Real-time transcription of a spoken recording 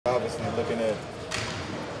Obviously, looking at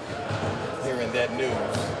hearing that news,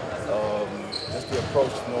 just the approach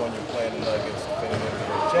knowing you're playing the Nuggets, defending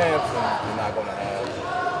NBA champs, and you're not going to have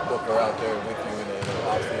Booker out there with you in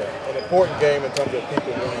obviously an important game in terms of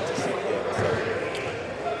people wanting to see the game.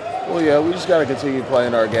 Well, yeah, we just got to continue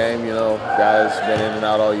playing our game. You know, guys been in and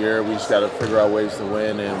out all year. We just got to figure out ways to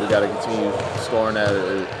win, and we got to continue scoring at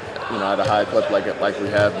a high clip like we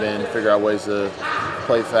have been. Figure out ways to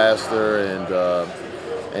play faster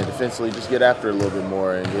and defensively just get after it a little bit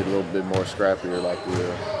more and get a little bit more scrappier like we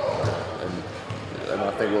were. And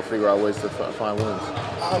I think we'll figure out ways to find wins.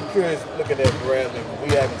 I'm curious, looking at Bradley,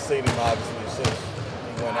 we haven't seen him obviously since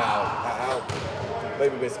he went out. How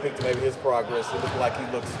maybe we speak to maybe his progress. It looks like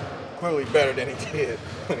he looks clearly better than he did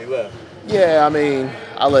when he left. Yeah, I mean,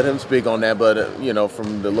 I'll let him speak on that, but you know,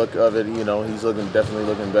 from the look of it, you know, he's definitely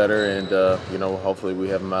looking better, and you know, hopefully we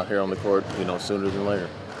have him out here on the court, you know, sooner than later.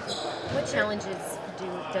 What challenges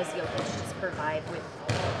does Jokic just provide with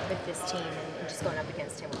this team and just going up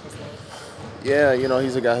against him with his length? Yeah, you know,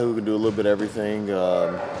 he's a guy who can do a little bit of everything. You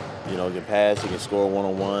know, he can pass, he can score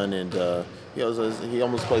one-on-one, and he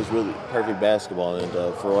almost plays really perfect basketball. And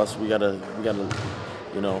for us, we gotta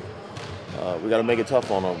make it tough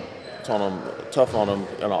on him,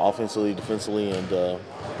 you know, offensively, defensively, and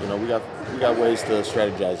you know, we got ways to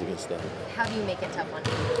strategize against that. How do you make it tough on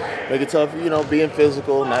him? Make it tough, you know, being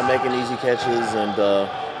physical, not making easy catches, and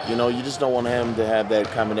you know, you just don't want him to have that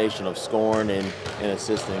combination of scoring and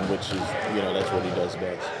assisting, which is, you know, that's what he does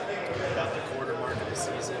best. About the quarter mark of the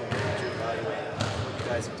season, where did you evaluate what you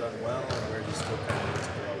guys have done well, and where do you still kind of need to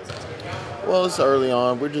grow as a team? Well, it's early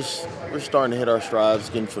on. We're starting to hit our strides,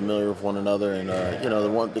 getting familiar with one another, and you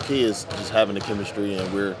know, the key is just having the chemistry,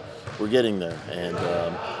 and we're getting there. And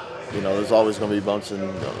you know, there's always going to be bumps in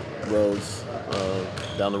roads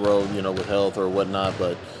down the road, you know, with health or whatnot.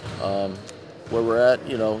 But where we're at,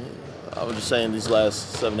 you know, I was just saying these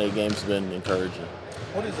last 7-8 games have been encouraging.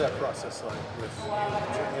 What is that process like with, you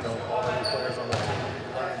know, all the new players on the team,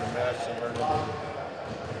 learning to mesh and learning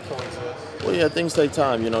to coexist? Well, yeah, things take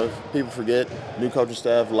time. You know, people forget, new coaching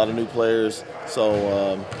staff, a lot of new players, so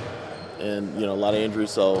and you know, a lot of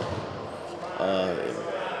injuries. So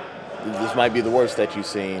this might be the worst that you've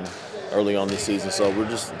seen early on this season. So we're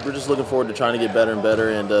just looking forward to trying to get better and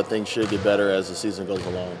better, and things should get better as the season goes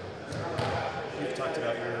along. You've talked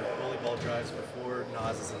about your volleyball drives before.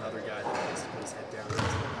 Nas is another guy that likes to put his head down into the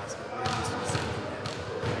basket. What have you seen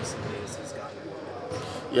from him recently as he's gotten more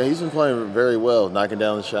minutes? Yeah, he's been playing very well, knocking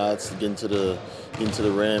down the shots, getting to the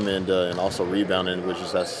rim, and also rebounding,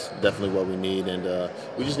 that's definitely what we need. And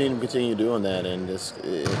we just need him to continue doing that, and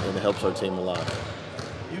it helps our team a lot.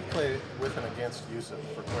 You've played with and against Yusuf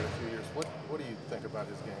for quite a few years. What do you think about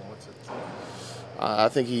his game? What's it? I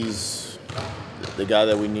think he's the guy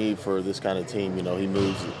that we need for this kind of team. You know, he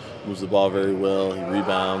moves the ball very well. He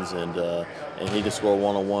rebounds, and he can score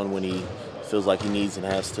one-on-one when he feels like he needs and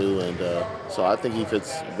has to. And so I think he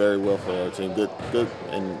fits very well for our team. Good,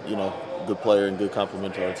 and you know, good player and good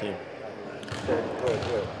complement to our team. Go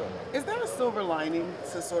ahead. Is there a silver lining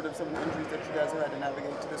to sort of some of the injuries that you guys have had to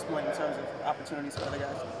navigate to this point in terms of opportunities for other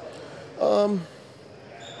guys?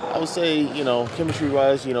 I would say, you know,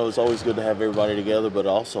 chemistry-wise, you know, it's always good to have everybody together, but it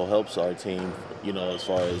also helps our team, you know, as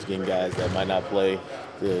far as getting guys that might not play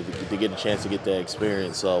to get a chance to get that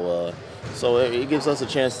experience. So, it gives us a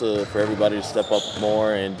chance for everybody to step up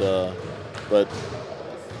more, and but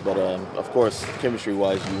of course,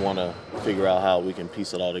 chemistry-wise, you want to figure out how we can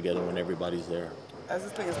piece it all together when everybody's there. As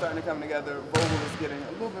this thing is starting to come together, Vogel is getting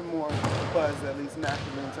a little bit more buzz, at least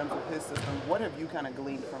naturally, in terms of his system. What have you kind of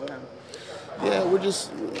gleaned from him? Yeah,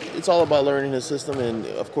 it's all about learning his system, and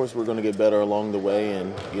of course we're going to get better along the way,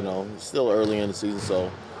 and you know, it's still early in the season, so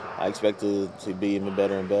I expect to be even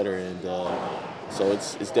better and better, and so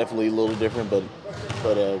it's definitely a little different, but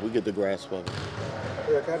we get the grasp of it.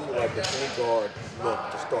 Eric, how do you like the point guard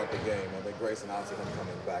look to start the game? I mean, Grayson obviously him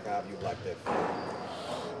coming back. How do you like that?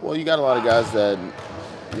 Well, you got a lot of guys that,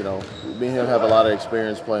 you know, me and him have a lot of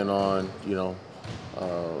experience playing on, you know,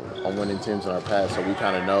 on winning teams in our past, so we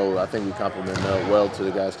kind of know. I think we complement well to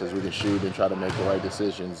the guys because we can shoot and try to make the right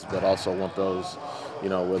decisions, but also want those, you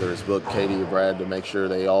know, whether it's Book, Katie, or Brad, to make sure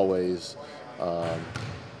they always,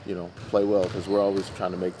 you know, play well, because we're always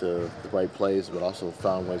trying to make the right plays, but also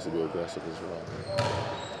find ways to be aggressive as well.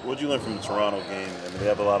 What did you learn from the Toronto game? I mean, they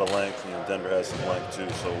have a lot of length. You know, Denver has some length too.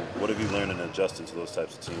 So, what have you learned in adjusting to those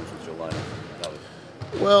types of teams with your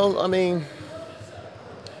lineup? Well, I mean,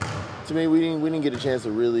 to me, we didn't get a chance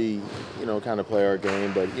to really, you know, kind of play our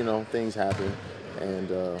game. But you know, things happen. And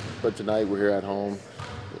but tonight we're here at home.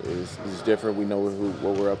 It's different. We know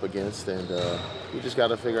what we're up against, and we just got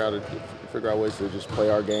to figure figure out ways to just play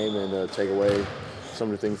our game and take away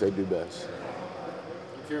some of the things they do best.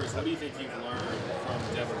 I'm curious, what do you think you've learned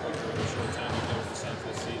from Devin Booker in the short time you've been with the Suns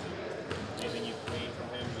this season? Anything you've gleaned from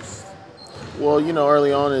him? Well, you know,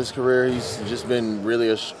 early on in his career, he's just been really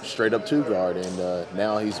a straight-up two guard, and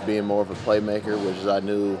now he's being more of a playmaker, which I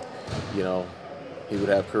knew, you know, he would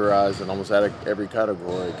have career eyes in almost every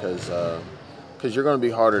category because you're going to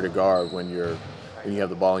be harder to guard when you have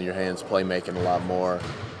the ball in your hands, playmaking a lot more,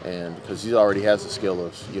 and because he already has the skill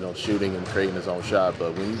of, you know, shooting and creating his own shot.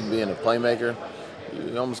 But when you're being a playmaker,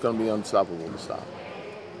 you're almost going to be unstoppable to stop.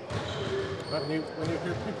 When you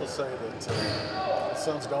hear people say that the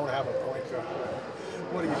Suns don't have a point guard,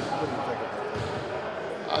 what do you think of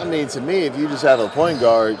that? I mean, to me, if you just have a point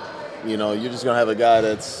guard, you know, you're just going to have a guy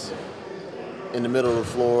that's in the middle of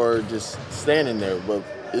the floor just standing there. But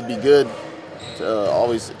it'd be good to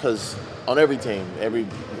always, because on every team,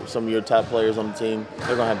 some of your top players on the team,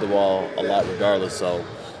 they're going to have the ball a lot regardless. So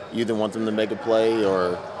you either want them to make a play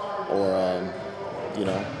or you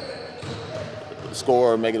know,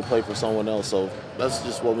 score or make it a play for someone else. So that's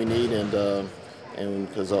just what we need, and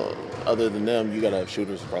because other than them, you got to have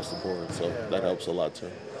shooters across the board. So that helps a lot too.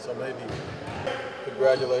 So maybe.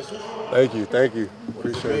 Congratulations. Thank you. What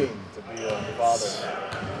does Appreciate it it. mean to be a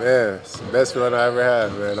father? Man, it's the best feeling I ever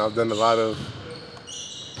had, man. I've done a lot of,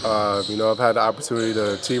 you know, I've had the opportunity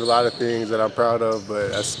to achieve a lot of things that I'm proud of,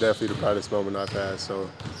 but that's definitely the proudest moment I've had. So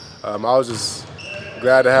I was just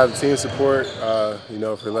glad to have the team support, you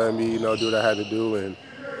know, for letting me, you know, do what I had to do, and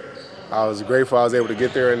I was grateful I was able to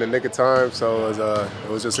get there in the nick of time. So it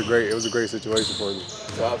was a great situation for me.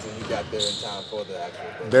 So obviously you got there in time for the actual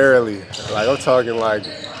game. Barely, like I'm talking like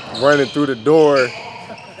running through the door,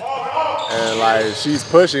 and like she's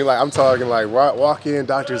pushing, like I'm talking like walk in,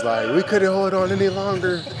 doctor's like, we couldn't hold on any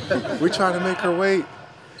longer, we trying to make her wait,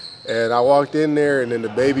 and I walked in there, and then the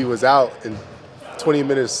baby was out, and 20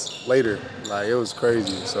 minutes later, like it was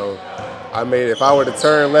crazy. So I made it. If I would have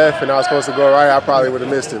turned left and I was supposed to go right, I probably would have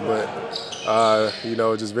missed it. But you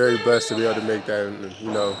know, just very blessed to be able to make that and,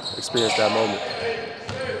 you know, experience that moment.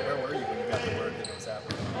 Where were you when you got the word that it was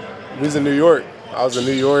happening? We was in New York. I was in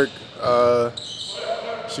New York.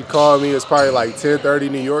 She called me. It was probably like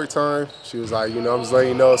 10:30 New York time. She was like, you know, I'm just letting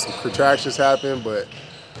you know some contractions happened, but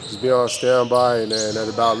just be on standby. And then at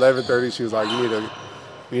about 11:30, she was like, you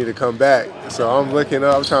need to come back. So I'm looking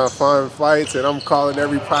up, trying to find flights, and I'm calling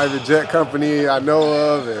every private jet company I know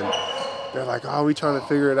of, and they're like, oh, we trying to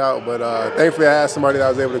figure it out. But thankfully I asked somebody that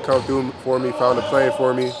was able to come through for me, found a plane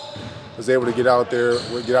for me, was able to get out of there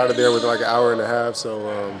within like an hour and a half.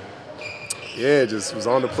 So yeah, just was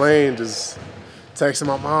on the plane, just texting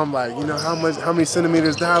my mom like, you know, how many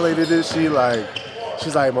centimeters dilated is she? Like,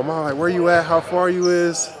 she's like, my mom, like, where you at? How far you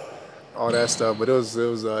is? All that stuff. But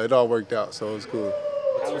it all worked out, so it was cool.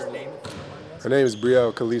 What's your name? Her name is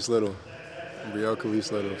Brielle Khalees Little.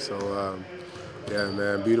 So, yeah,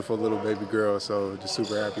 man, beautiful little baby girl. So just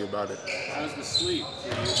super happy about it. How's the sleep for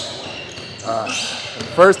you?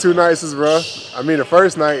 First 2 nights is rough. I mean, the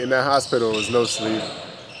first night in that hospital was no sleep.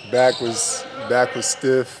 Back was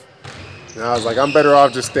stiff. And I was like, I'm better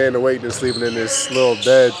off just staying awake than sleeping in this little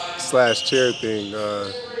bed/chair thing.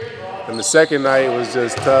 And the second night was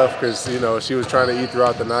just tough because, you know, she was trying to eat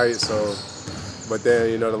throughout the night. So, but then,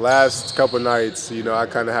 you know, the last couple nights, you know, I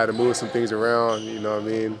kind of had to move some things around. You know what I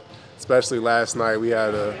mean? Especially last night, we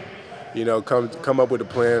had to, you know, come up with a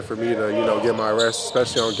plan for me to, you know, get my rest,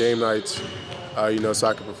 especially on game nights, you know, so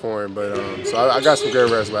I could perform. But so I got some good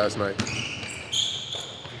rest last night. You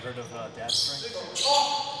heard of dad strength?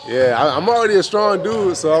 Yeah, I'm already a strong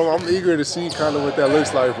dude, so I'm eager to see kind of what that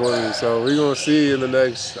looks like for me. So we're going to see in the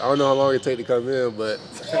next, I don't know how long it take to come in, but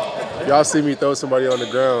if y'all see me throw somebody on the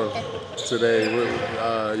ground today,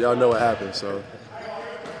 y'all know what happened. So.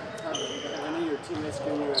 I know your teammates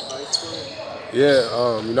giving you advice for it.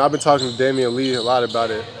 Yeah, you know, I've been talking to Damian Lee a lot about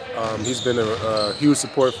it. He's been a huge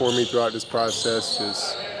support for me throughout this process.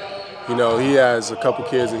 Just, you know, he has a couple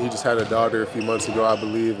kids and he just had a daughter a few months ago, I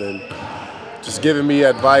believe, and just giving me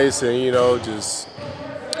advice and, you know, just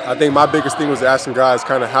I think my biggest thing was asking guys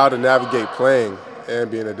kind of how to navigate playing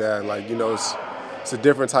and being a dad. Like, you know, it's a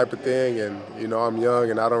different type of thing, and, you know, I'm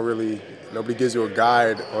young and nobody gives you a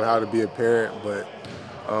guide on how to be a parent, but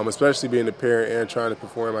especially being a parent and trying to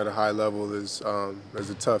perform at a high level is a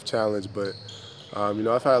tough challenge. But, you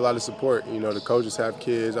know, I've had a lot of support. You know, the coaches have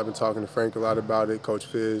kids. I've been talking to Frank a lot about it, Coach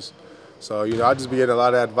Fizz. So, you know, I just be getting a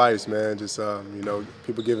lot of advice, man. Just, you know,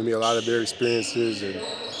 people giving me a lot of their experiences and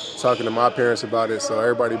talking to my parents about it. So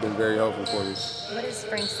everybody been very helpful for me. What has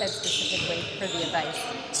Frank said specifically for the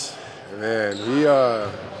advice? Man,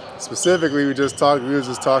 he specifically we were just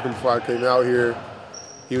talking before I came out here.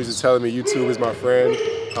 he was just telling me YouTube is my friend.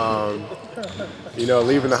 You know,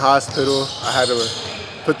 leaving the hospital, I had to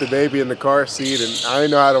put the baby in the car seat, and I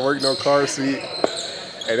didn't know how to work no car seat.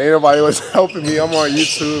 And ain't nobody was helping me. I'm on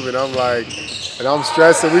YouTube, and I'm like, and I'm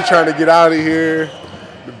stressing. We trying to get out of here.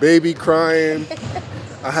 The baby crying.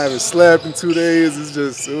 I haven't slept in 2 days.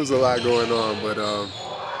 It was a lot going on, but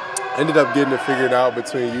ended up getting it figured out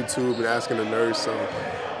between YouTube and asking the nurse, so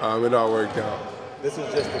it all worked out. This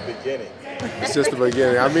is just the beginning. It's just the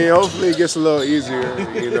beginning. I mean, hopefully it gets a little easier,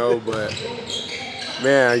 you know, but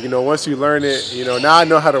man, you know, once you learn it, you know, now I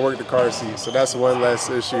know how to work the car seat, so that's one less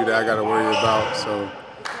issue that I got to worry about. So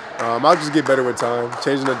I'll just get better with time.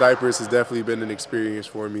 Changing the diapers has definitely been an experience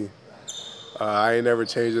for me. I ain't never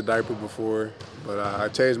changed a diaper before, but I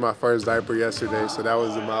changed my first diaper yesterday, so that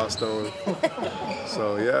was a milestone.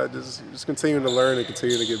 So yeah, just continuing to learn and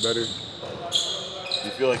continuing to get better. Do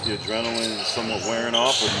you feel like the adrenaline is somewhat wearing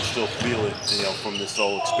off, or do you still feel it, you know, from this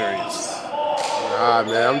whole experience? Nah,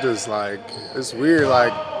 man, I'm just like, it's weird.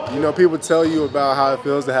 Like, you know, people tell you about how it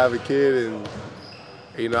feels to have a kid, and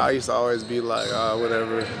you know, I used to always be like,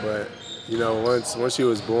 whatever. But you know, once she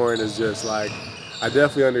was born, it's just like, I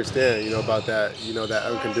definitely understand, you know, about that, you know, that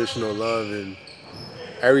unconditional love. And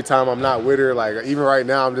every time I'm not with her, like even right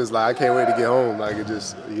now, I'm just like, I can't wait to get home. Like it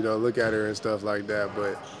just, you know, look at her and stuff like that.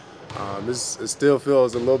 But it still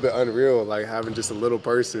feels a little bit unreal, like having just a little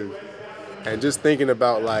person. And just thinking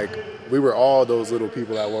about like, we were all those little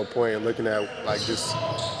people at one point, and looking at like just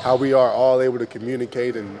how we are all able to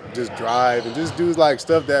communicate and just drive and just do like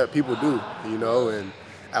stuff that people do, you know. And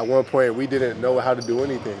at one point we didn't know how to do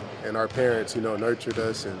anything, and our parents, you know, nurtured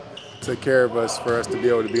us and took care of us for us to be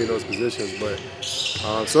able to be in those positions. But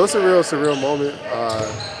so it's a real surreal moment.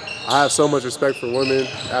 I have so much respect for women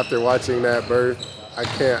after watching that birth. I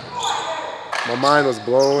can't. My mind was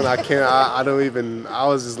blown. I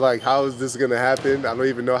was just like, how is this gonna happen? I don't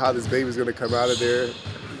even know how this baby's gonna come out of there.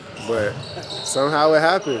 But somehow it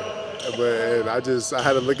happened. But I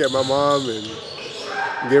had to look at my mom and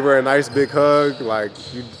give her a nice big hug. Like,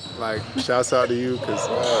 shouts out to you, because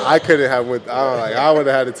I couldn't have I would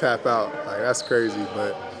have had to tap out. Like, that's crazy.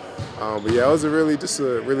 But yeah, it was a really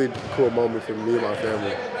cool moment for me and my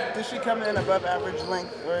family. Did she come in above average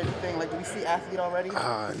length or anything? Like, do we see athlete already?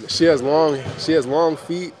 She has long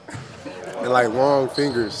feet and like long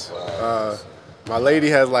fingers. My lady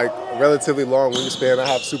has like relatively long wingspan. I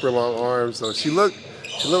have super long arms, so she looked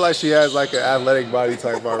like she has like an athletic body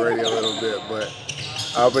type already a little bit.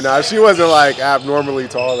 But no, she wasn't like abnormally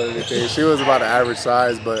tall or anything. She was about an average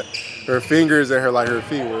size, but her fingers and her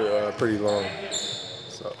feet were pretty long.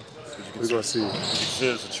 So we're gonna see. You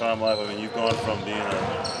consider this a charm life? I mean, you've gone from being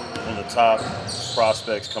one of the top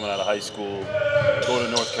prospects coming out of high school, go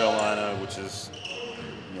to North Carolina, which is,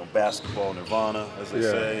 you know, basketball nirvana, as they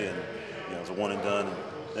say, and you know, it's a one and done. And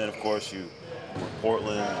then of course you were in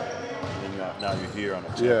Portland, and now you're here on a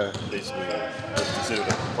basically what's considered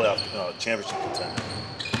a playoff championship contender.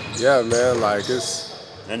 Yeah, man, like it's.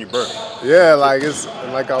 And your birth. Yeah, like it's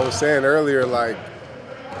like I was saying earlier, like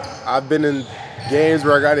I've been in games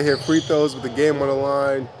where I got to hit free throws with the game on the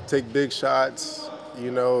line, take big shots,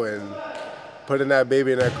 you know, and putting that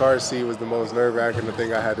baby in that car seat was the most nerve-wracking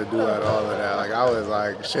thing I had to do out of all of that. Like, I was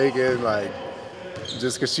like shaking, like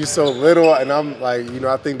just because she's so little, and I'm like, you know,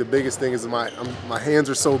 I think the biggest thing is my hands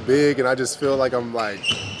are so big, and I just feel like I'm like,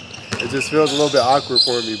 it just feels a little bit awkward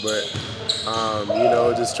for me, but you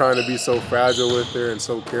know, just trying to be so fragile with her and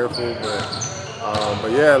so careful,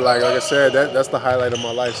 but yeah, like I said, that's the highlight of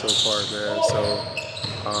my life so far, man.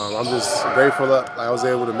 So I'm just grateful that I was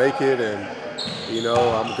able to make it, and you know,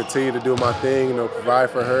 I'm gonna continue to do my thing, you know, provide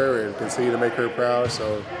for her and continue to make her proud.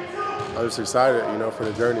 So I'm just excited, you know, for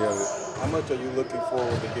the journey of it. How much are you looking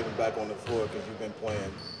forward to getting back on the floor, because you've been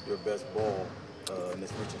playing your best ball in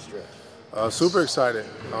this recent stretch? Super excited.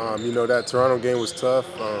 You know, that Toronto game was tough.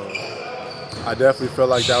 I definitely felt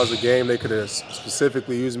like that was a game they could have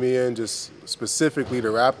specifically used me in, just specifically the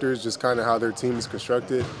Raptors, just kind of how their team is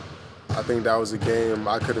constructed. I think that was a game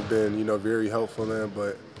I could have been, you know, very helpful in,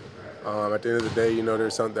 but at the end of the day, you know,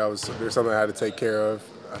 there's something I had to take care of,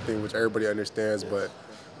 I think, which everybody understands. But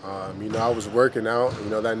you know, I was working out. You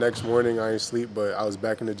know, that next morning I didn't sleep, but I was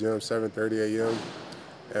back in the gym 7:30 a.m.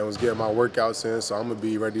 and was getting my workouts in. So I'm gonna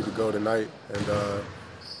be ready to go tonight, and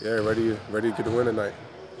yeah, ready to get the win tonight.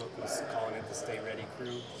 Was calling it the Stay Ready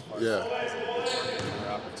crew. Yeah.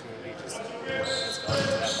 Your opportunity, just has gone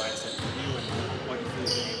into that mindset for you, and what you feel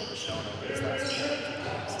you've been able to show over these last few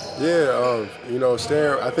years. Yeah, you know,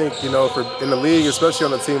 I think, you know, in the league, especially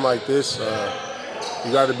on a team like this,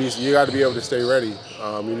 you got to be able to stay ready.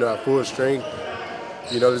 You know, at full strength,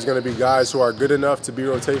 there's going to be guys who are good enough to be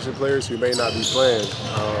rotation players who may not be playing.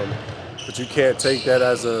 But you can't take that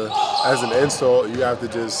as an insult. You have to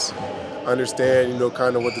just understand,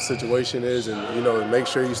 kind of what the situation is, and make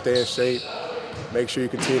sure you stay in shape. Make sure you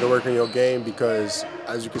continue to work on your game, because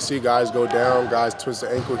as you can see, guys go down, guys twist the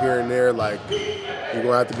ankle here and there. Like, you're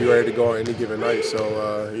gonna have to be ready to go on any given night.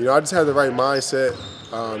 So I just have the right mindset.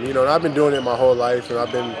 And I've been doing it my whole life, and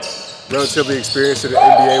I've been relatively experienced in the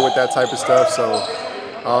NBA with that type of stuff. So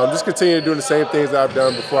just continue doing the same things that I've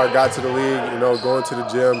done before I got to the league. Going to the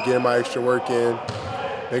gym, getting my extra work in,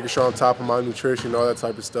 making sure I'm on top of my nutrition, all that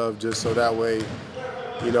type of stuff, just so that way,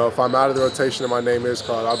 if I'm out of the rotation and my name is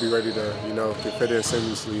called, I'll be ready to, get fit in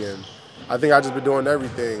seamlessly. And I think I've just been doing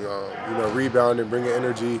everything, rebounding, bringing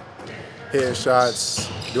energy, hitting shots,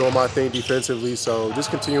 doing my thing defensively. So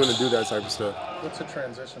just continuing to do that type of stuff. What's the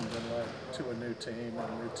transition been like to a new team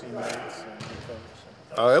and new teammates and new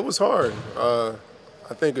coach? It was hard.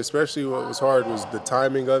 I think especially what was hard was the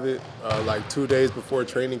timing of it. Like 2 days before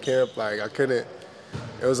training camp, like I couldn't.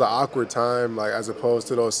 It was an awkward time, like as opposed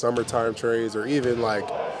to those summertime trades or even like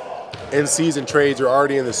in-season trades. You're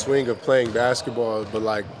already in the swing of playing basketball, but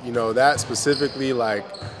like that specifically, like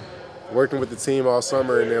working with the team all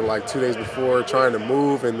summer and then like 2 days before trying to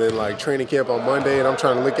move and then like training camp on Monday and I'm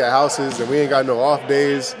trying to look at houses and we ain't got no off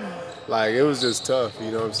days. Like it was just tough,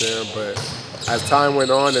 you know what I'm saying? But as time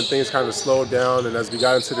went on and things kind of slowed down and as we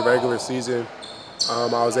got into the regular season, I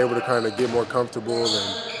was able to kind of get more comfortable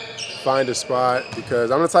and find a spot, because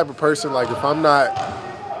I'm the type of person, like if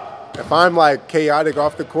I'm like chaotic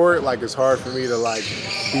off the court, like it's hard for me to like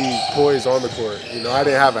be poised on the court. I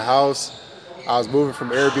didn't have a house. I was moving from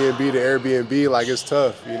Airbnb to Airbnb, like it's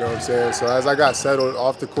tough, you know what I'm saying? So as I got settled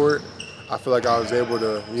off the court, I feel like I was able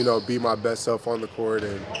to, be my best self on the court,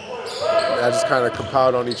 and I just kind of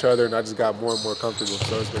compiled on each other and I just got more and more comfortable,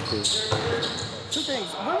 so it's been cool. Two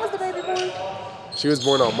things. When was the baby born? She was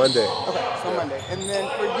born on Monday. Okay, so Monday. And then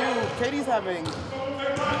for you, Katie's having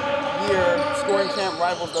year, scoring camp,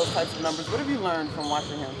 rivals, those types of numbers. What have you learned from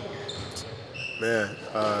watching him? Man,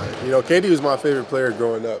 Katie was my favorite player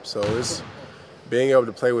growing up, so it's being able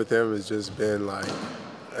to play with him has just been like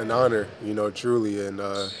an honor, truly. And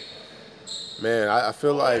man, I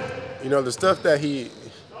feel like, the stuff that he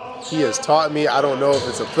has taught me, I don't know if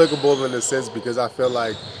it's applicable in a sense, because I feel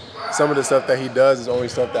like some of the stuff that he does is only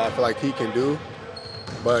stuff that I feel like he can do.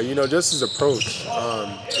 But, just his approach,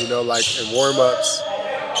 like in warm-ups,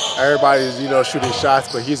 everybody's, shooting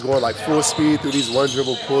shots, but he's going like full speed through these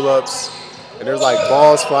one-dribble pull-ups. And there's like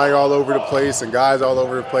balls flying all over the place and guys all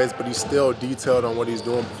over the place, but he's still detailed on what he's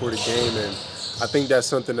doing before the game. And I think that's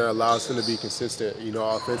something that allows him to be consistent,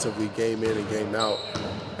 offensively, game in and game out.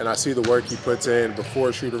 And I see the work he puts in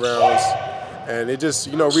before shoot-arounds. And it just,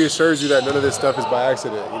 reassures you that none of this stuff is by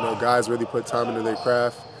accident. Guys really put time into their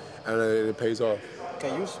craft, and it pays off.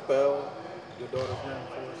 Can you spell your daughter's name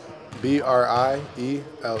for us? Brielle.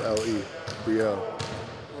 Brielle.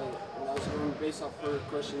 Based off her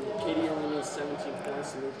question, Katie only made 17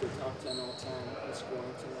 points and moved to top 10 all time in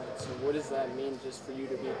scoring tonight. So what does that mean just for you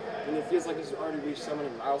to be? I mean, it feels like it's already reached so many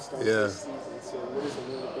milestones this season. So what does it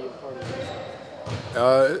mean to be a part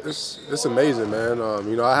of this? It's amazing, man.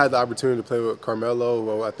 I had the opportunity to play with Carmelo.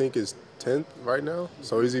 Well, I think is 10th right now.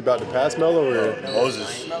 So is he about to pass Melo or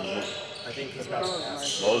Moses? I think he's about to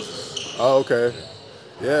pass Moses. Oh, okay.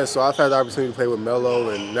 Yeah, so I've had the opportunity to play with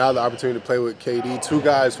Melo and now the opportunity to play with KD. Two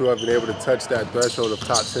guys who have been able to touch that threshold of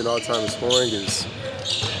top 10 all-time in scoring is,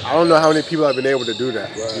 I don't know how many people have been able to do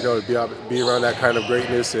that, to be around that kind of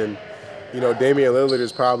greatness. And, Damian Lillard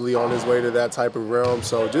is probably on his way to that type of realm.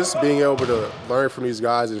 So just being able to learn from these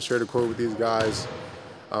guys and share the court with these guys,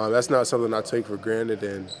 that's not something I take for granted.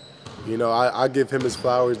 And, I give him his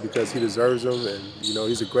flowers because he deserves them. And,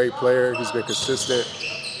 he's a great player. He's been consistent.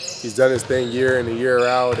 He's done his thing year in and year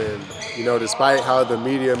out, and despite how the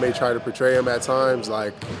media may try to portray him at times,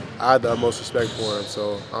 like I have the utmost respect for him.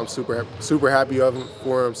 So I'm super happy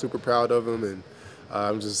for him, super proud of him, and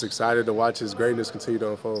I'm just excited to watch his greatness continue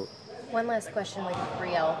to unfold. One last question with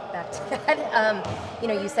Brielle, back to that.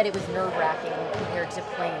 You said it was nerve-wracking compared to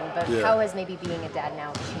playing, but how has maybe being a dad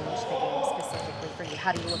now changed the game specifically for you?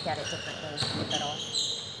 How do you look at it differently, if at all?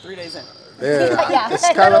 3 days in. Yeah, it's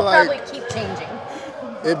kind It'll of like probably keep changing.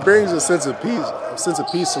 It brings a sense of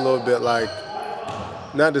peace a little bit. Like,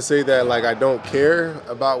 not to say that like I don't care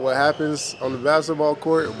about what happens on the basketball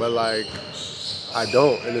court, but like I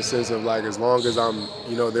don't, in the sense of like as long as I'm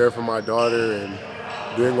there for my daughter and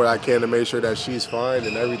doing what I can to make sure that she's fine,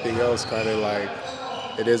 and everything else kind of like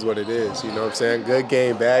it is what it is. You know what I'm saying? Good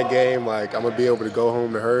game, bad game. Like I'm gonna be able to go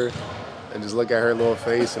home to her and just look at her little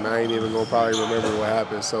face, and I ain't even gonna probably remember what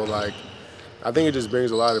happened. So like, I think it just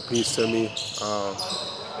brings a lot of peace to me.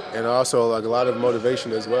 And also like a lot of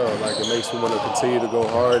motivation as well. Like it makes me want to continue to go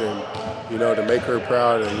hard and, you know, to make her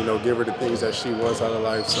proud and, you know, give her the things that she wants out of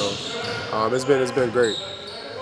life. So it's been great.